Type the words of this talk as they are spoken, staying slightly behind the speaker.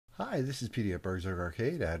Hi, this is PD at BurgZerg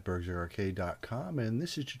Arcade at BurgZergArcade.com, and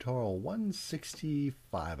this is tutorial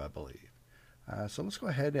 165, I believe. So let's go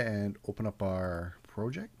ahead and open up our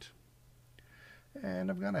project.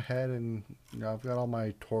 And I've gone ahead and I've got all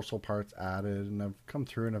my torso parts added, and I've come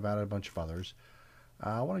through and I've added a bunch of others.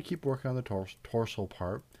 I want to keep working on the torso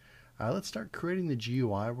part. Let's start creating the GUI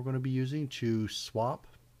we're going to be using to swap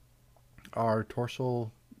our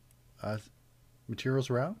torso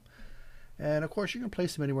materials around. And of course you can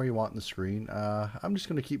place them anywhere you want in the screen. I'm just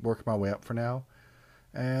going to keep working my way up for now.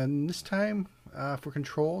 And this time for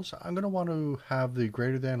controls, I'm going to want to have the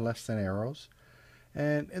greater than, less than arrows.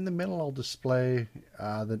 And in the middle I'll display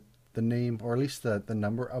the name, or at least the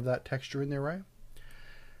number of that texture in the array.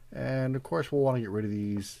 And of course we'll want to get rid of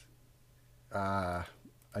these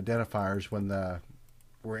identifiers when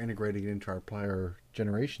we're integrating it into our player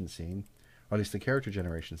generation scene, or at least the character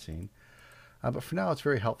generation scene. But for now, it's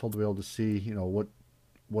very helpful to be able to see,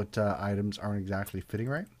 what items aren't exactly fitting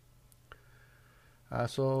right.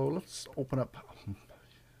 So let's open up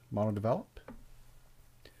MonoDevelop,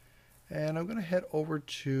 and I'm going to head over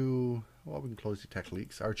to, well, we can close detect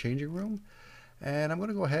leaks, our changing room, and I'm going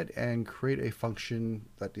to go ahead and create a function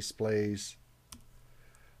that displays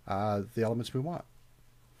the elements we want.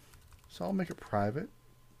 So I'll make it private.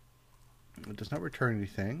 It does not return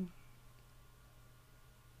anything.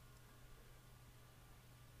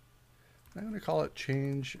 I'm going to call it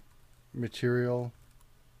Change Material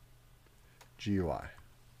GUI.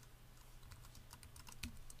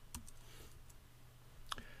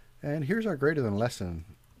 And here's our greater than, less than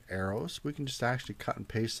arrows. We can just actually cut and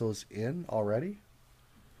paste those in already.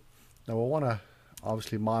 Now we'll want to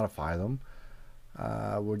obviously modify them.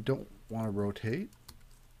 We don't want to rotate,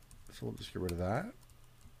 so we'll just get rid of that.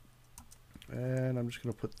 And I'm just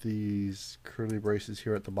going to put these curly braces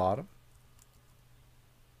here at the bottom.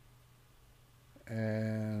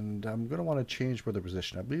 And I'm going to want to change where the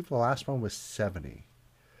position. I believe the last one was 70.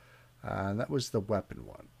 And that was the weapon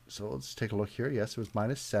one. So let's take a look here. Yes, it was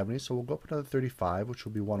minus 70. So we'll go up another 35, which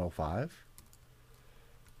will be 105.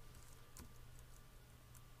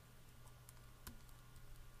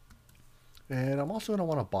 And I'm also going to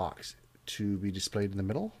want a box to be displayed in the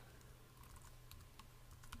middle.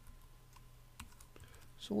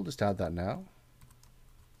 So we'll just add that now.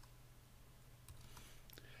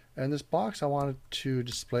 And this box, I wanted to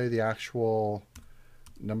display the actual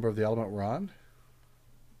number of the element we're on.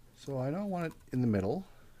 So I know I want it in the middle.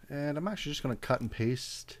 And I'm actually just going to cut and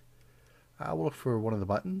paste. We'll look for one of the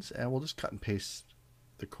buttons, and we'll just cut and paste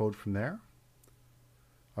the code from there.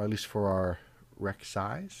 Or at least for our rec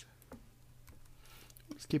size.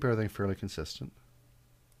 Let's keep everything fairly consistent.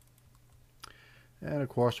 And of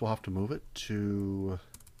course, we'll have to move it to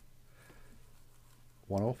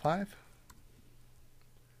 105.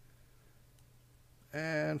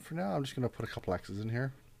 And for now, I'm just going to put a couple X's in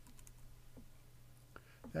here.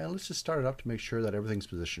 And let's just start it up to make sure that everything's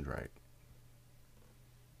positioned right.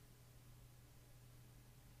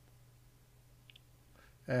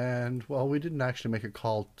 And, well, we didn't actually make a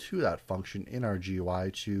call to that function in our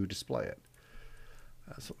GUI to display it.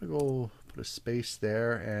 So I'm going to go put a space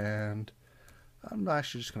there, and I'm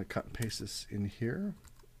actually just going to cut and paste this in here.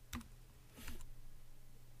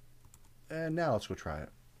 And now let's go try it.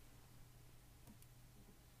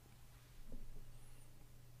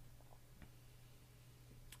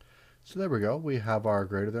 So there we go. We have our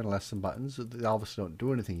greater than, less than buttons. They obviously don't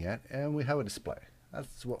do anything yet, and we have a display.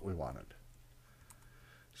 That's what we wanted.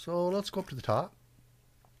 So let's go up to the top.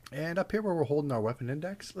 And up here where we're holding our weapon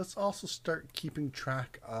index, let's also start keeping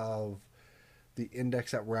track of the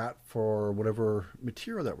index that we're at for whatever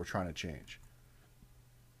material that we're trying to change.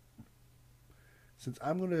 Since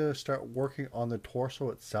I'm going to start working on the torso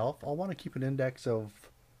itself, I'll want to keep an index of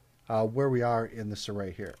where we are in this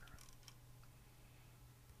array here.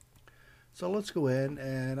 So let's go in,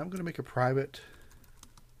 and I'm going to make a private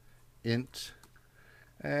int,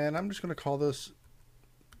 and I'm just going to call this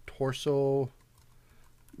torso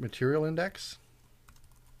material index.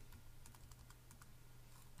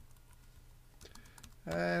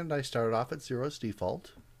 And I started off at 0 as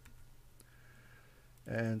default.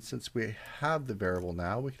 And since we have the variable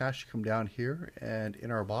now, we can actually come down here and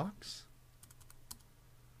in our box,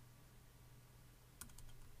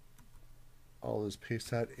 I'll just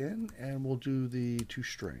paste that in, and we'll do the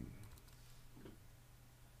toString.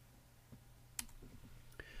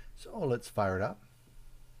 So let's fire it up.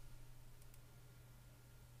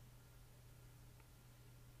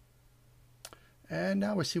 And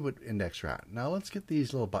now we see what index we're at. Now let's get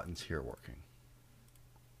these little buttons here working.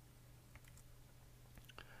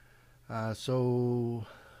 So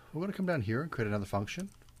we're going to come down here and create another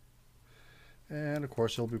function. And of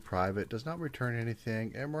course it'll be private, does not return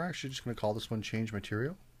anything, and we're actually just going to call this one change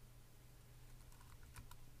material.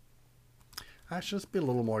 Actually, let's be a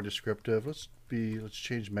little more descriptive. Let's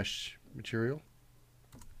change mesh material.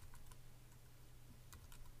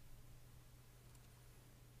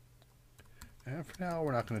 And for now,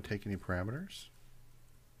 we're not going to take any parameters.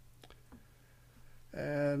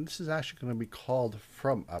 And this is actually going to be called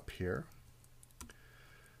from up here.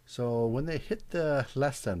 So when they hit the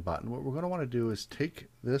less than button, what we're going to want to do is take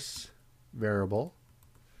this variable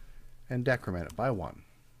and decrement it by 1.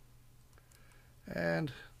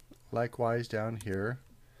 And likewise down here,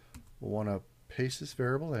 we'll want to paste this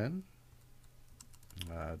variable in.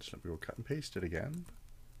 We'll cut and paste it again.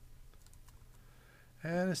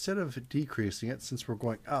 And instead of decreasing it, since we're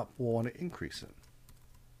going up, we'll want to increase it.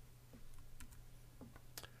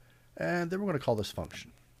 And then we're going to call this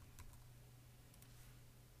function.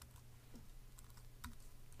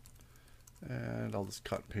 And I'll just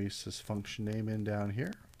cut and paste this function name in down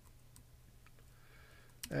here.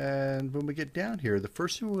 And when we get down here, the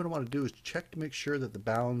first thing we're going to want to do is check to make sure that the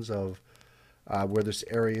bounds of where this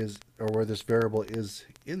area is, or where this variable is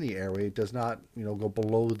in the array, does not, go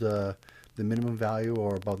below the minimum value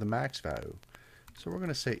or above the max value. So we're going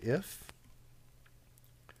to say if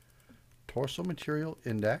torso material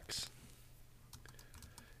index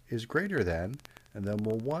is greater than, and then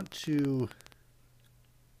we'll want to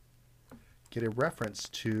get a reference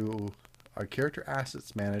to our character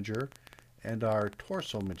assets manager and our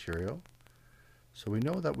torso material. So we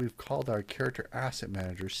know that we've called our character asset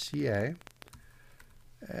manager CA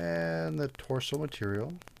and the torso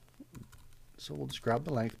material. So we'll just grab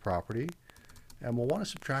the length property and we'll want to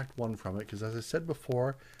subtract 1 from it, because as I said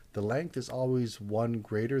before, the length is always 1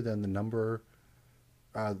 greater than the number,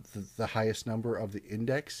 the highest number of the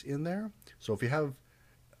index in there. So if you have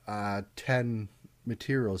 10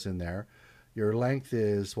 materials in there, your length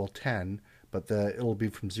is, 10, but it'll be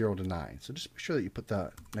from 0 to 9. So just make sure that you put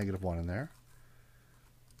the -1 in there.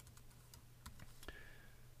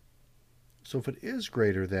 So if it is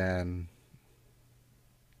greater than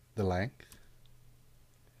the length,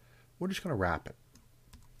 we're just going to wrap it.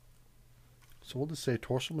 So we'll just say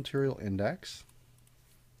torso material index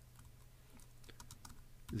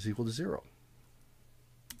is equal to 0.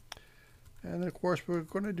 And then of course we're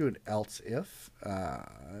going to do an else if,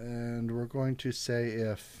 and we're going to say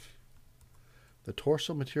if the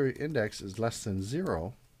torso material index is less than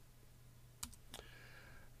 0,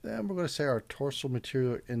 then we're going to say our torso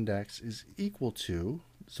material index is equal to,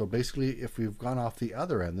 so basically if we've gone off the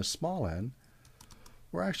other end, the small n,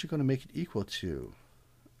 we're actually going to make it equal to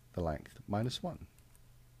the length, -1.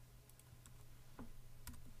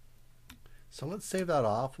 So let's save that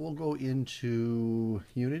off. We'll go into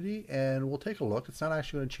Unity and we'll take a look. It's not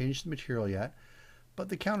actually going to change the material yet, but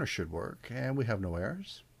the counter should work and we have no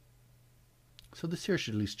errors. So this here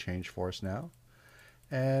should at least change for us now.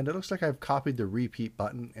 And it looks like I've copied the repeat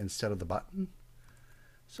button instead of the button.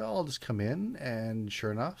 So I'll just come in and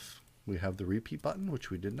sure enough, we have the repeat button, which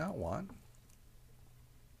we did not want.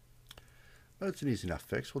 But it's an easy enough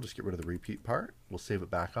fix. We'll just get rid of the repeat part. We'll save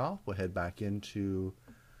it back off. We'll head back into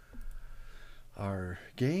our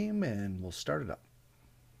game and we'll start it up.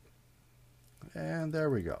 And there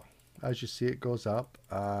we go. As you see, it goes up.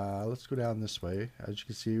 Let's go down this way. As you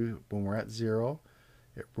can see, when we're at 0,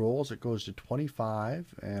 it rolls, it goes to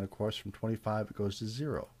 25, and of course from 25 it goes to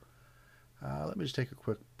 0. Let me just take a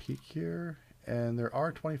quick peek here, and there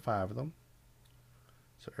are 25 of them.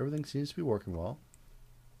 So everything seems to be working well.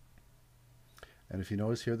 And if you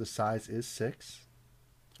notice here, the size is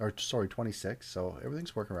 26, so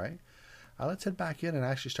everything's working right. Let's head back in and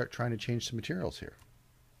actually start trying to change some materials here.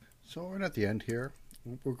 So we're at the end here.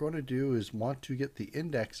 What we're going to do is want to get the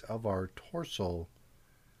index of our torso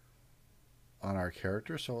on our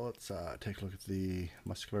character. So let's take a look at the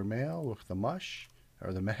muscular male, look at the mesh.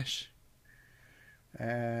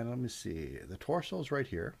 And let me see, the torso is right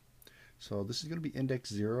here. So this is going to be index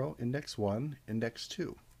 0, index 1, index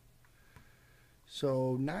 2.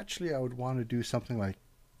 So naturally I would want to do something like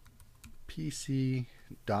PC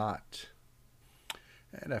dot,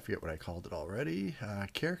 and I forget what I called it already,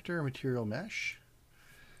 character material mesh.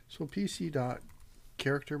 So PC dot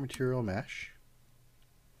character material mesh.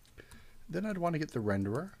 Then I'd want to get the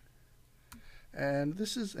renderer. And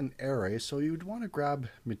this is an array, so you would want to grab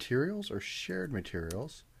materials or shared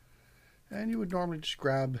materials. And you would normally just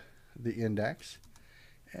grab the index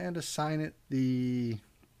and assign it the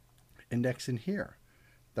index in here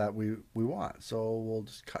that we want. So we'll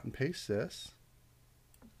just cut and paste this.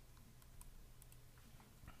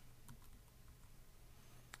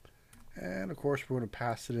 And of course we're going to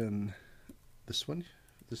pass it in this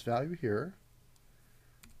value here.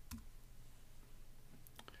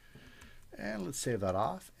 And let's save that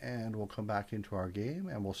off, and we'll come back into our game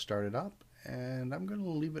and we'll start it up. And I'm going to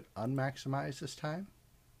leave it unmaximized this time.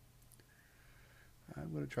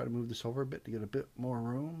 I'm going to try to move this over a bit to get a bit more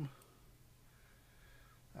room.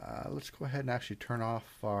 Let's go ahead and actually turn off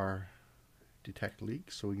our detect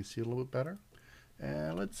leaks so we can see a little bit better.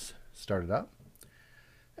 And let's start it up.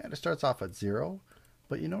 And it starts off at 0,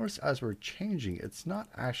 but you notice as we're changing, it's not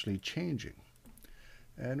actually changing.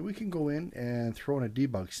 And we can go in and throw in a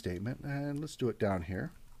debug statement, and let's do it down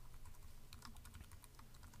here.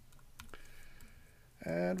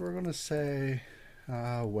 And we're going to say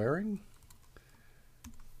wearing.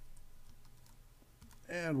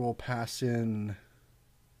 And we'll pass in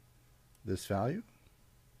this value.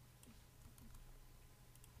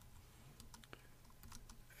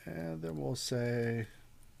 And then we'll say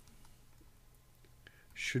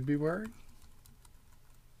should be wearing.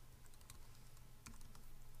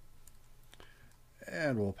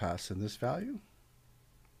 And we'll pass in this value.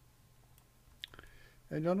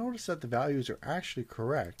 And you'll notice that the values are actually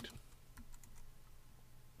correct,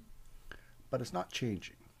 but it's not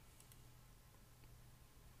changing.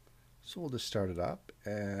 So we'll just start it up,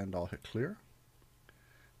 and I'll hit clear.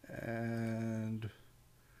 And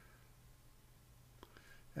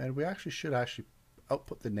we actually should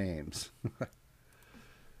output the names.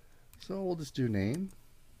 So we'll just do name,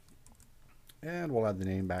 and we'll add the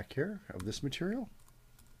name back here of this material.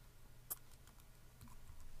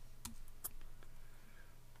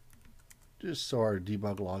 Just so our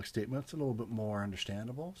debug log statement's a little bit more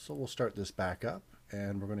understandable. So we'll start this back up,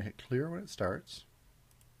 and we're going to hit clear when it starts.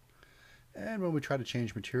 And when we try to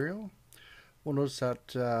change material, we'll notice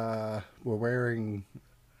that we're wearing,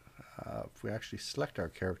 if we actually select our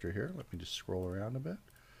character here, let me just scroll around a bit.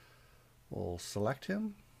 We'll select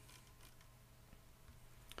him.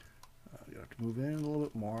 You have to move in a little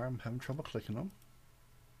bit more. I'm having trouble clicking them.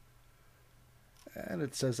 And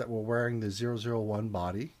it says that we're wearing the 001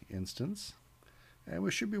 body instance, and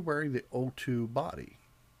we should be wearing the 02 body.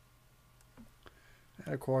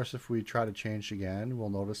 And of course, if we try to change again, we'll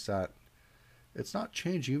notice that it's not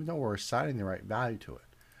changing even though we're assigning the right value to it.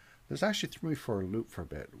 This actually threw me for a loop for a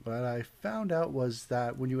bit. What I found out was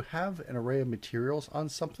that when you have an array of materials on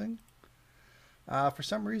something, for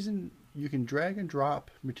some reason you can drag and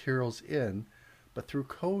drop materials in, but through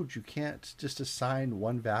code you can't just assign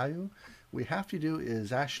one value. What we have to do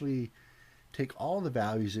is actually take all the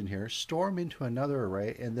values in here, store them into another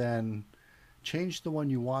array, and then change the one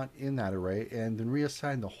you want in that array, and then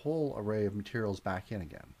reassign the whole array of materials back in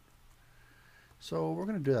again. So we're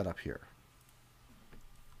going to do that up here.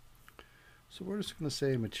 So we're just going to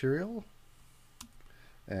say material,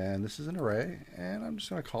 and this is an array, and I'm just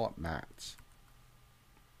going to call it mats.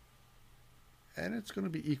 And it's going to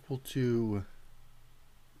be equal to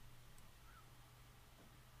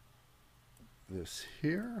this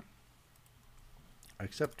here,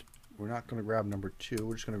 except we're not going to grab number 2,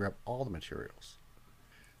 we're just going to grab all the materials.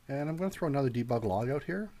 And I'm going to throw another debug log out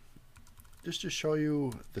here, just to show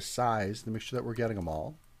you the size, to make sure that we're getting them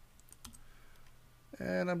all.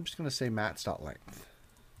 And I'm just going to say mats.length.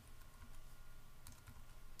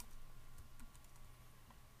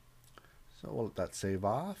 So we'll let that save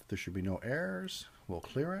off. There should be no errors. We'll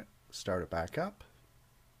clear it, start it back up.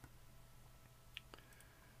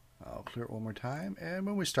 I'll clear it one more time, and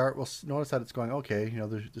when we start, we'll notice that it's going okay. You know,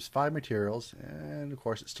 there's 5 materials, and of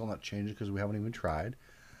course it's still not changing because we haven't even tried.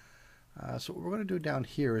 So what we're going to do down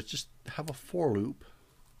here is just have a for loop,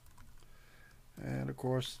 and of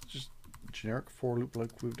course just generic for loop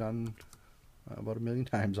like we've done about 1,000,000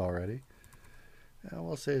 times already. And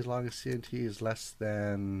we'll say as long as CNT is less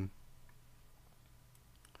than,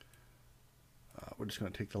 we're just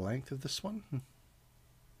going to take the length of this one.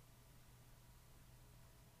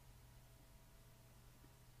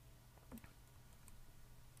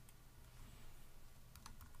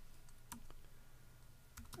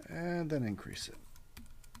 And then increase it.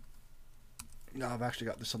 Now I've actually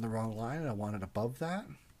got this on the wrong line, and I want it above that.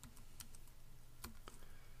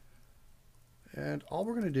 And all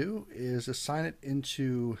we're going to do is assign it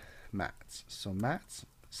into mats. So mats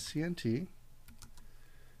CNT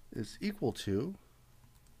is equal to,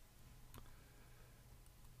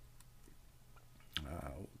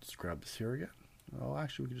 let's grab this here again. Oh,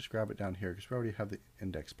 actually we can just grab it down here because we already have the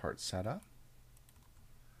index part set up.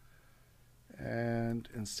 And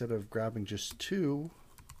instead of grabbing just 2,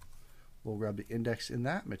 we'll grab the index in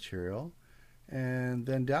that material. And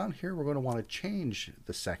then down here we're going to want to change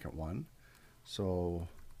the second one. So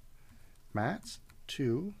mats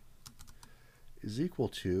 2 is equal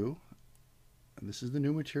to, and this is the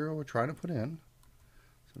new material we're trying to put in.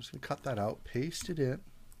 So I'm just going to cut that out, paste it in,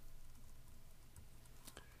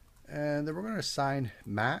 And then we're going to assign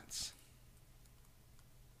mats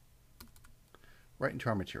right into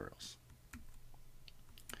our materials.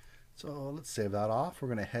 So let's save that off. We're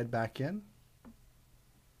going to head back in.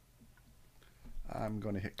 I'm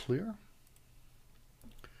going to hit clear.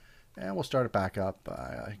 And we'll start it back up.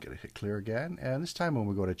 I got to hit clear again. And this time when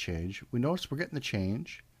we go to change, we notice we're getting the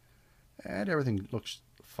change. And everything looks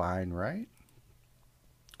fine, right?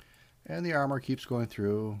 And the armor keeps going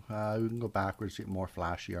through. We can go backwards to get more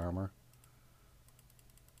flashy armor.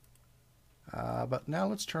 But now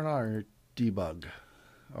let's turn on our debug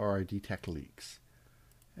or our detect leaks.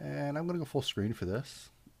 And I'm going to go full screen for this.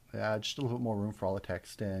 Just a little bit more room for all the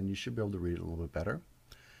text, and you should be able to read it a little bit better.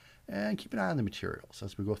 And keep an eye on the materials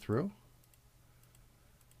as we go through.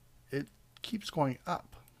 It keeps going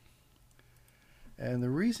up. And the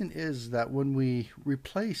reason is that when we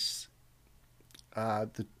replace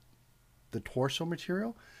the torso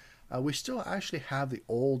material, we still actually have the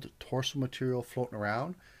old torso material floating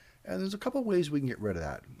around. And there's a couple ways we can get rid of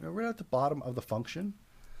that. Right at the bottom of the function,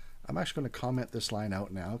 I'm actually going to comment this line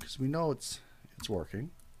out now because we know it's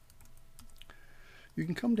working. You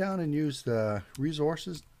can come down and use the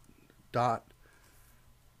resources dot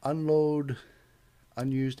unload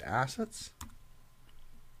unused assets.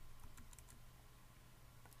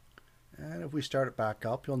 And if we start it back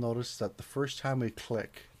up, you'll notice that the first time we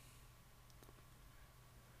click,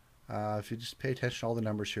 if you just pay attention to all the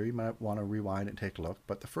numbers here, you might want to rewind and take a look.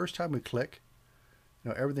 But the first time we click,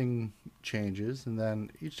 everything changes, and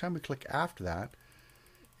then each time we click after that,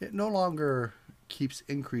 it no longer keeps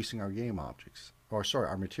increasing our game objects, or sorry,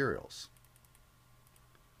 our materials.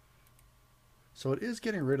 So it is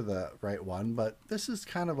getting rid of the right one, but this is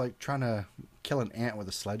kind of like trying to kill an ant with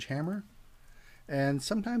a sledgehammer. And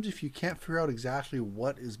sometimes if you can't figure out exactly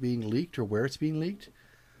what is being leaked or where it's being leaked,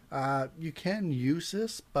 you can use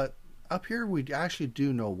this, but up here we actually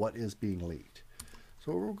do know what is being leaked.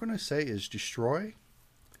 So what we're going to say is destroy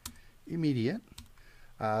immediate.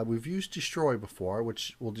 We've used destroy before,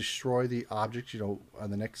 which will destroy the object, on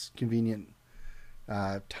the next convenient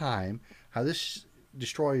time. How this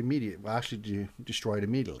destroy immediate will actually destroy it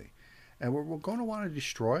immediately. And what we're going to want to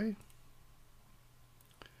destroy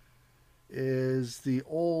is the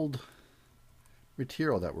old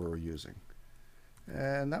material that we were using.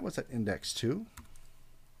 And that was at index 2.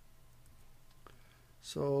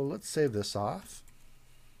 So let's save this off.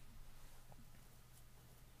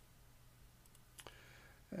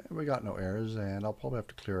 And we got no errors, and I'll probably have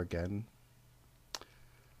to clear again.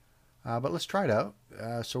 But let's try it out.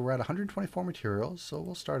 So we're at 124 materials, so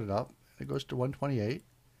we'll start it up. It goes to 128,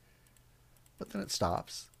 but then it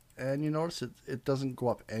stops. And you notice it doesn't go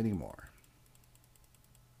up anymore.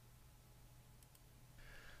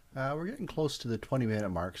 We're getting close to the 20-minute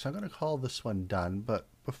mark, so I'm going to call this one done. But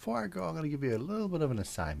before I go, I'm going to give you a little bit of an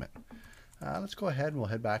assignment. Let's go ahead and we'll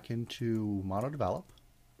head back into MonoDevelop.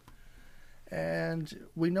 And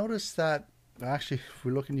we notice that, actually, if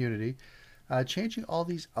we look in Unity, changing all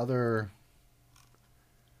these other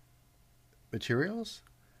materials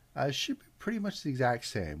should be pretty much the exact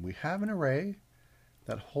same. We have an array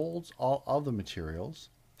that holds all of the materials,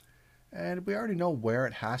 and we already know where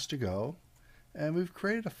it has to go. And we've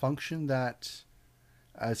created a function that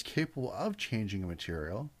is capable of changing a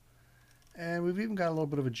material. And we've even got a little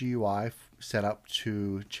bit of a GUI set up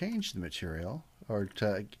to change the material, or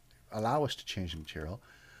to allow us to change the material.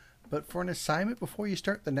 But for an assignment before you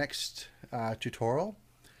start the next tutorial,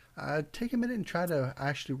 take a minute and try to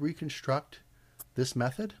actually reconstruct this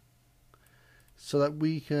method so that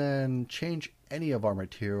we can change any of our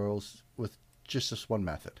materials with just this one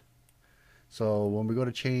method. So when we go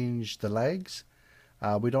to change the legs,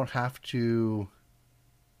 we don't have to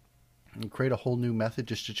create a whole new method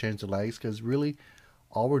just to change the legs, because really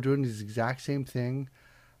all we're doing is the exact same thing,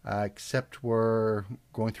 except we're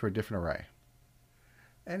going through a different array.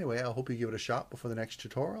 Anyway, I hope you give it a shot before the next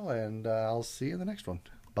tutorial, and I'll see you in the next one.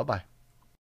 Bye-bye.